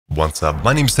What's up,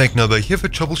 my name's TechNobo here for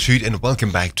Troubleshoot and welcome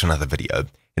back to another video.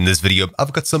 In this video,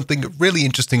 I've got something really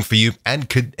interesting for you and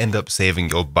could end up saving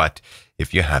your butt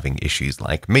if you're having issues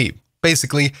like me.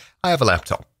 Basically, I have a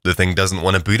laptop. The thing doesn't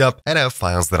want to boot up and I have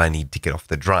files that I need to get off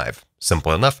the drive.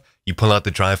 Simple enough, you pull out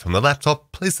the drive from the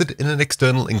laptop, place it in an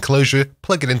external enclosure,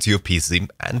 plug it into your PC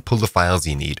and pull the files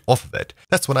you need off of it.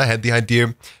 That's when I had the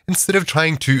idea. Instead of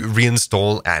trying to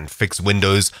reinstall and fix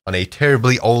Windows on a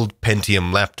terribly old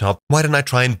Pentium laptop, why don't I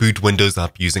try and boot Windows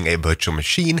up using a virtual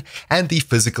machine and the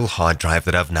physical hard drive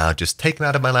that I've now just taken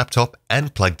out of my laptop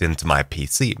and plugged into my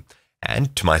PC.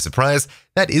 And to my surprise,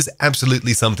 that is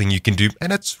absolutely something you can do,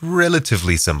 and it's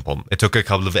relatively simple. It took a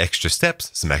couple of extra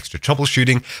steps, some extra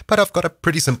troubleshooting, but I've got a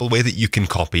pretty simple way that you can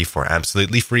copy for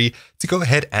absolutely free to go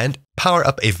ahead and power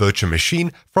up a virtual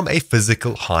machine from a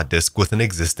physical hard disk with an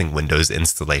existing Windows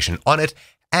installation on it.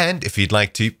 And if you'd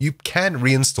like to, you can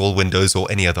reinstall Windows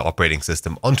or any other operating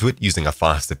system onto it using a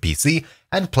faster PC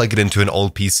and plug it into an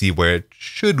old PC where it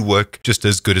should work just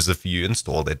as good as if you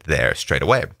installed it there straight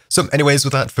away. So anyways,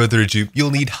 without further ado,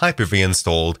 you'll need Hyper-V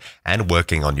installed and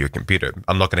working on your computer.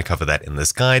 I'm not going to cover that in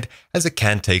this guide as it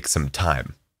can take some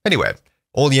time. Anyway,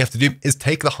 all you have to do is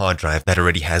take the hard drive that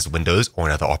already has Windows or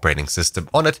another operating system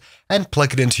on it and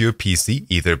plug it into your PC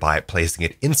either by placing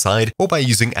it inside or by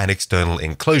using an external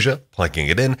enclosure, plugging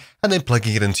it in, and then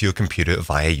plugging it into your computer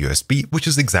via USB, which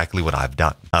is exactly what I've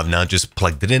done. I've now just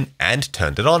plugged it in and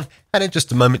turned it on, and in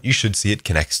just a moment you should see it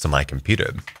connects to my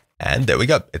computer. And there we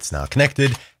go, it's now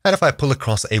connected, and if I pull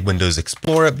across a Windows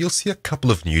Explorer, you'll see a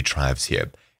couple of new drives here.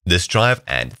 This drive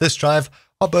and this drive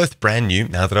are both brand new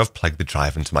now that I've plugged the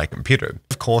drive into my computer.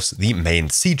 Of course, the main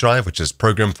C drive, which is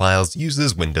program files,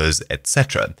 users, Windows,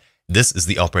 etc. This is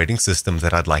the operating system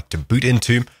that I'd like to boot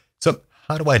into. So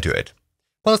how do I do it?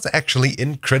 Well, it's actually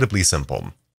incredibly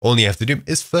simple. All you have to do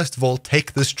is first of all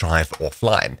take this drive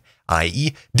offline,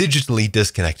 i.e. digitally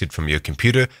disconnect it from your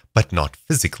computer, but not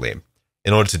physically.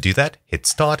 In order to do that, hit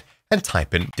Start and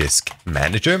type in Disk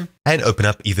Manager and open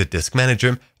up either Disk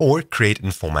Manager or create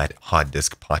and format hard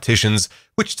disk partitions,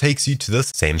 which takes you to the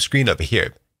same screen over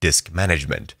here, Disk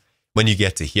Management. When you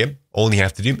get to here, all you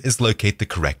have to do is locate the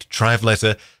correct drive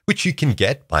letter, which you can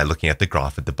get by looking at the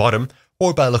graph at the bottom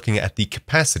or by looking at the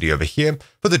capacity over here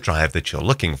for the drive that you're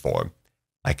looking for.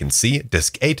 I can see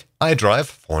Disk 8, iDrive,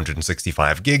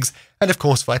 465 gigs, and of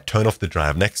course if I turn off the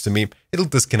drive next to me, it'll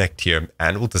disconnect here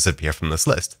and will disappear from this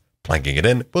list. Plugging it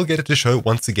in, we'll get it to show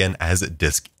once again as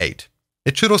Disk 8.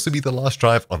 It should also be the last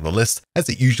drive on the list, as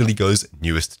it usually goes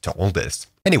newest to oldest.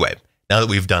 Anyway, now that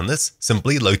we've done this,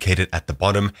 simply locate it at the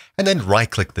bottom and then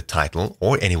right-click the title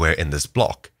or anywhere in this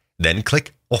block. Then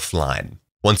click Offline.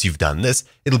 Once you've done this,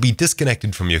 it'll be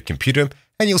disconnected from your computer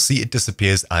and you'll see it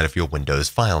disappears out of your Windows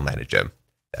File Manager.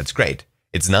 That's great.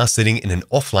 It's now sitting in an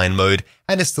offline mode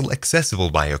and is still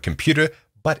accessible by your computer,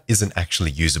 but isn't actually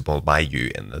usable by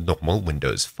you in the normal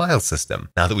Windows file system.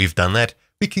 Now that we've done that,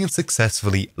 we can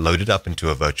successfully load it up into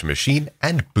a virtual machine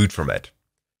and boot from it.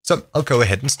 So I'll go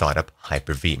ahead and start up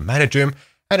Hyper-V Manager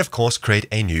and of course create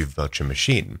a new virtual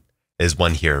machine. There's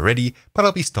one here already, but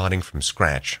I'll be starting from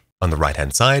scratch. On the right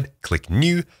hand side, click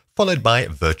New, followed by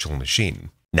Virtual Machine.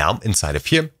 Now inside of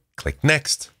here, click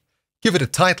Next. Give it a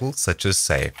title such as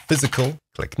say Physical,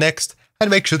 click Next, and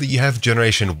make sure that you have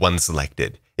Generation 1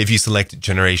 selected. If you select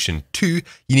Generation 2,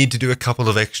 you need to do a couple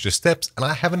of extra steps, and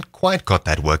I haven't quite got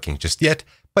that working just yet,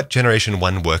 but Generation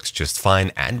 1 works just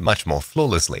fine and much more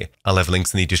flawlessly. I'll have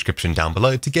links in the description down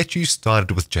below to get you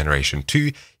started with Generation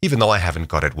 2, even though I haven't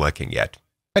got it working yet.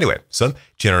 Anyway, so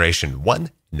Generation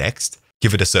 1, next.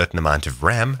 Give it a certain amount of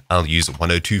RAM. I'll use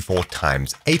 1024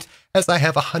 times 8, as I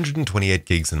have 128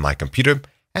 gigs in my computer,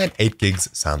 and 8 gigs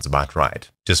sounds about right.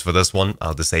 Just for this one,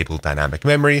 I'll disable dynamic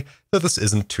memory, though this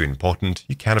isn't too important.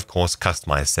 You can of course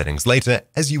customize settings later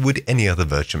as you would any other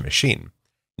virtual machine.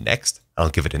 Next, I'll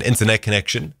give it an internet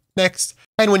connection. Next,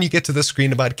 and when you get to the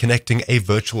screen about connecting a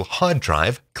virtual hard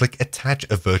drive, click Attach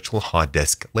a virtual hard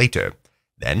disk later.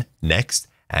 Then Next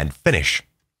and Finish.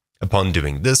 Upon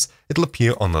doing this, it'll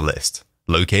appear on the list.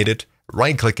 Locate it,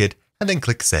 right-click it, and then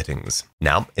click Settings.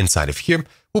 Now, inside of here,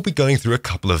 we'll be going through a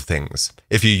couple of things.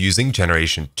 If you're using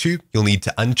Generation 2, you'll need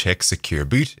to uncheck Secure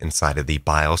Boot inside of the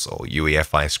BIOS or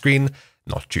UEFI screen.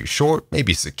 Not too sure,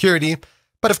 maybe security.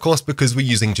 But of course, because we're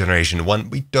using Generation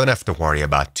 1, we don't have to worry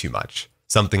about too much.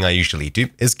 Something I usually do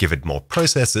is give it more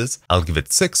processors. I'll give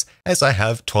it 6, as I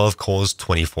have 12 cores,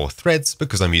 24 threads,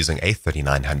 because I'm using a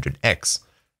 3900X.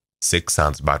 6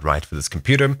 sounds about right for this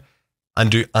computer.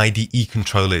 Under IDE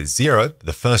Controller 0,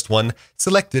 the first one,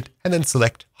 select it and then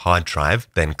select Hard Drive,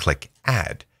 then click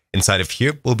Add. Inside of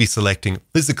here, we'll be selecting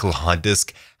Physical Hard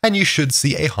Disk, and you should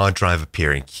see a hard drive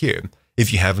appearing here.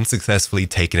 If you haven't successfully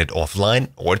taken it offline,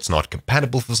 or it's not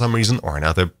compatible for some reason or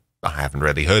another, I haven't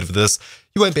really heard of this,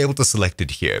 you won't be able to select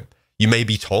it here. You may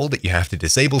be told that you have to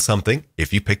disable something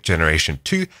if you pick Generation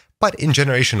 2, but in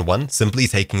Generation 1, simply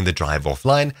taking the drive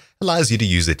offline allows you to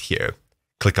use it here.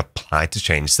 Click Apply to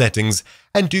change settings,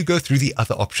 and do go through the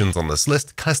other options on this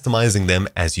list, customizing them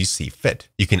as you see fit.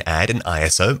 You can add an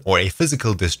ISO or a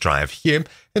physical disk drive here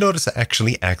in order to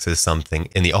actually access something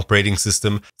in the operating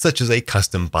system, such as a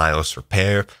custom BIOS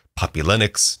repair, Puppy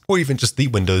Linux, or even just the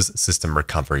Windows System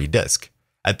Recovery disk.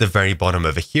 At the very bottom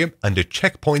over here, under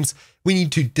checkpoints, we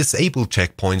need to disable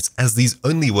checkpoints as these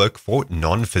only work for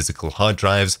non-physical hard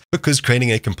drives, because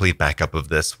creating a complete backup of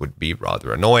this would be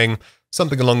rather annoying.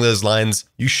 Something along those lines,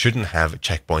 you shouldn't have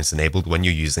checkpoints enabled when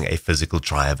you're using a physical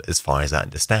drive as far as I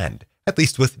understand. At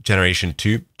least with Generation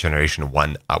 2, Generation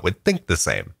 1, I would think the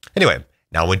same. Anyway,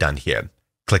 now we're done here.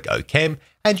 Click OK,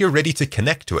 and you're ready to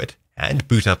connect to it and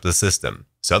boot up the system.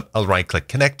 So I'll right-click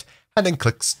Connect and then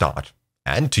click Start.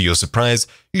 And to your surprise,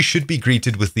 you should be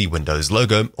greeted with the Windows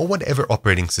logo or whatever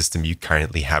operating system you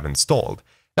currently have installed.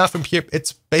 Now from here,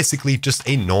 it's basically just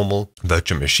a normal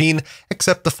virtual machine,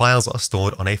 except the files are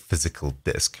stored on a physical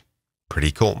disk.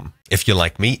 Pretty cool. If you're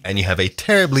like me and you have a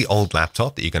terribly old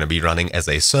laptop that you're going to be running as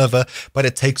a server, but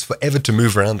it takes forever to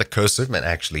move around the cursor and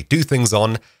actually do things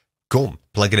on, cool.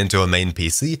 Plug it into a main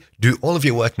PC, do all of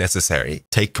your work necessary,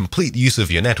 take complete use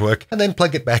of your network, and then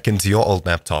plug it back into your old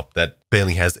laptop that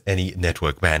barely has any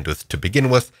network bandwidth to begin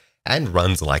with and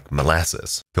runs like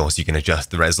molasses. Of course, you can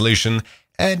adjust the resolution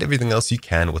and everything else you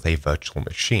can with a virtual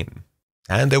machine.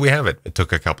 And there we have it. It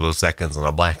took a couple of seconds on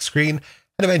a black screen,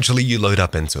 and eventually you load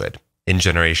up into it. In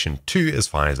Generation 2, as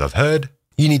far as I've heard,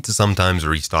 you need to sometimes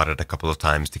restart it a couple of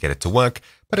times to get it to work,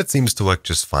 but it seems to work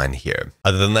just fine here.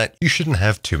 Other than that, you shouldn't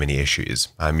have too many issues.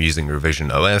 I'm using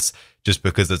Revision OS just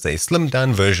because it's a slimmed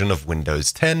down version of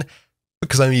Windows 10,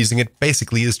 because I'm using it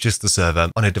basically as just a server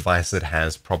on a device that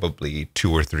has probably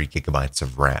 2 or 3 gigabytes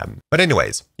of RAM. But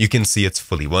anyways, you can see it's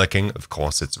fully working. Of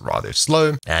course, it's rather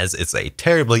slow as it's a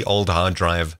terribly old hard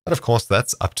drive, but of course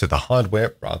that's up to the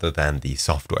hardware rather than the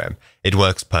software. It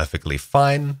works perfectly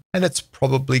fine, and it's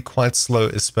probably quite slow,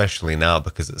 especially now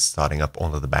because it's starting up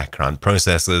all of the background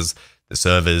processes, the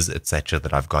servers, etc.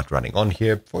 that I've got running on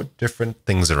here for different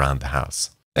things around the house.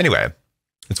 Anyway,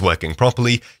 it's working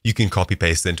properly. You can copy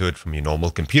paste into it from your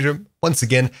normal computer. Once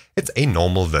again, it's a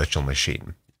normal virtual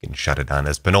machine. You can shut it down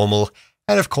as per normal,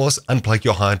 and of course, unplug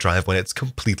your hard drive when it's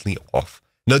completely off.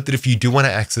 Note that if you do want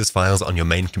to access files on your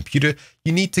main computer,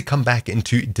 you need to come back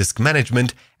into Disk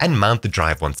Management and mount the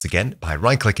drive once again by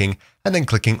right-clicking and then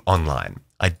clicking Online.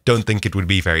 I don't think it would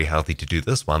be very healthy to do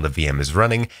this while the VM is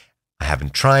running. I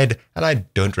haven't tried, and I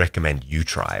don't recommend you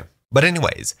try. But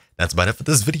anyways, that's about it for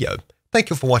this video. Thank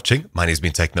you for watching. My name's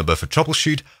been TechNobo for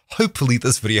Troubleshoot. Hopefully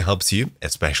this video helps you,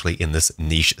 especially in this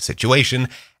niche situation,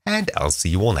 and I'll see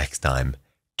you all next time.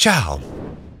 Ciao!